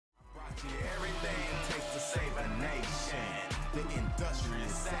brought you everything it takes to save a nation. The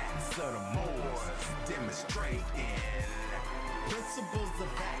industrious acts of the Moors, demonstrating principles of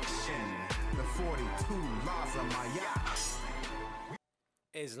action. The 42 laws of M.A.G.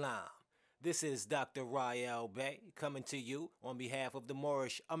 Islam. This is Dr. M.A.G. coming to you on behalf of the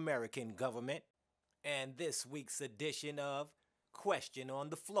Moorish American Government and this week's edition of Question on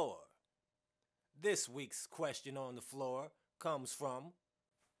the Floor. This week's question on the floor comes from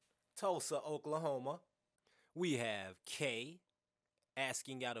Tulsa, Oklahoma. We have Kay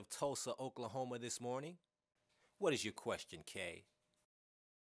asking out of Tulsa, Oklahoma this morning. What is your question, Kay?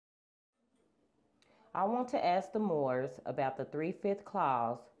 I want to ask the Moors about the 3/5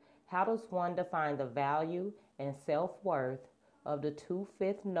 clause. How does one define the value and self-worth of the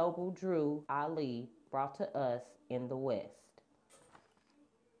 2/5 noble Drew Ali brought to us in the West?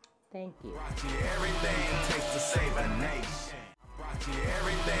 Thank you. Brought you everything it takes to save a nation. Brought you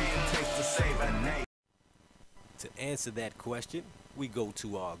everything it takes to save a nation. To answer that question, we go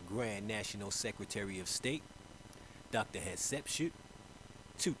to our Grand National Secretary of State, Dr. Hatshepsut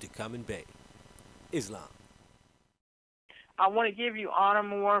Tutankhamun Bey. Islam. I want to give you honor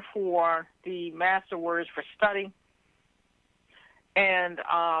more for the master words for study. And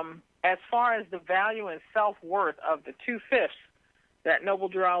as far as the value and self-worth of the 2/5 that Noble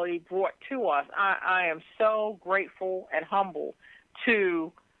Drew Ali brought to us, I am so grateful and humble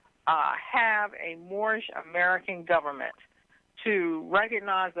to have a Moorish American government to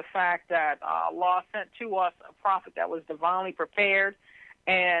recognize the fact that Allah sent to us a prophet that was divinely prepared.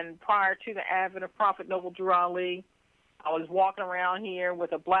 And prior to the advent of Prophet Noble Drew Ali, I was walking around here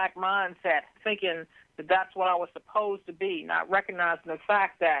with a black mindset, thinking that that's what I was supposed to be, not recognizing the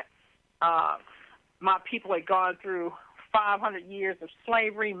fact that my people had gone through 500 years of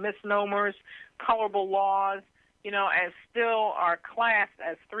slavery, misnomers, colorable laws, and still are classed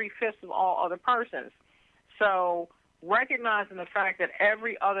as 3/5 of all other persons. So recognizing the fact that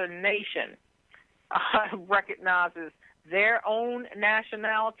every other nation recognizes their own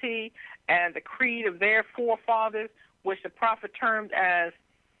nationality and the creed of their forefathers, which the prophet termed as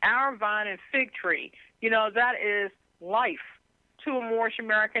our vine and fig tree. That is life to a Moorish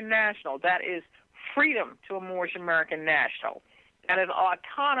American national. That is freedom to a Moorish American national. That is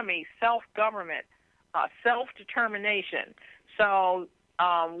autonomy, self-government, self-determination. So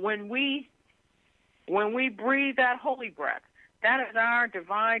when we breathe that holy breath, that is our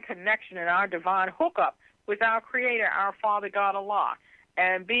divine connection and our divine hookup with our Creator, our Father God Allah,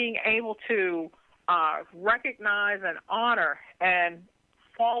 and being able to recognize and honor and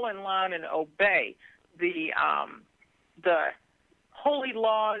fall in line and obey the holy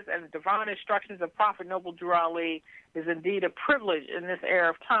laws and divine instructions of Prophet Noble Drew Ali is indeed a privilege in this era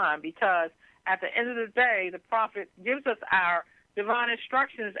of time, because at the end of the day, the Prophet gives us our divine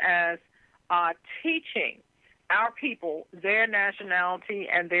instructions as teaching our people their nationality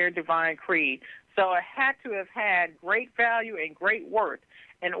and their divine creed. So it had to have had great value and great worth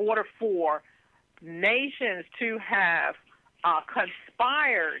in order for nations to have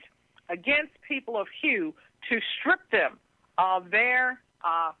conspired against people of hue to strip them of their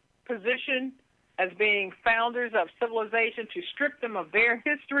position as being founders of civilization, to strip them of their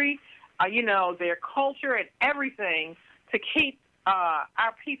history, their culture and everything, to keep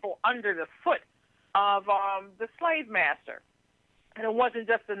our people under the foot of the slave master. And it wasn't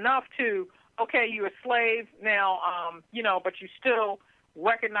just enough to, okay, you're a slave now, but you still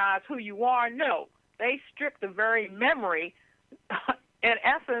recognize who you are. No, they stripped the very memory, in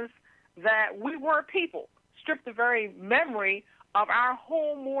essence, that we were people, stripped the very memory of our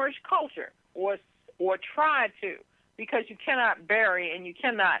whole Moorish culture, or tried to, because you cannot bury and you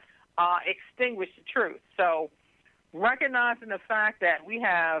cannot extinguish the truth. So recognizing the fact that we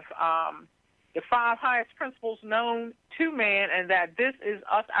have the 5 highest principles known to man, and that this is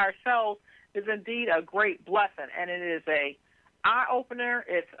us ourselves, is indeed a great blessing, and it is a eye-opener.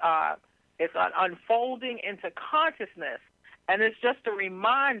 It's an unfolding into consciousness, and it's just a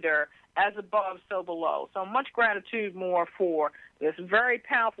reminder, as above, so below. So much gratitude more for this very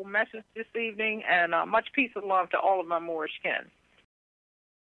powerful message this evening, and much peace and love to all of my Moorish kin.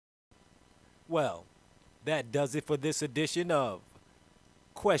 Well, that does it for this edition of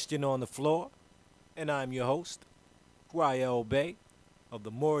Question on the Floor, and I'm your host, M.A.G. of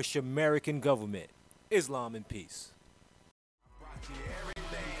the Moorish American Government. Islam and peace. Brought you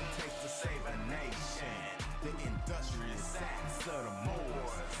everything it takes to save a nation. The industrious acts of the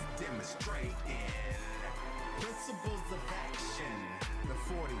Moors, demonstrating principles of action. The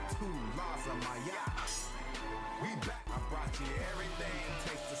 42 laws of M.A.G. We back. I brought you everything it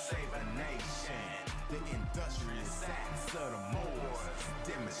takes to save a nation. The industrious acts of the Moors,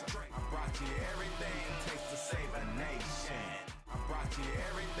 demonstrating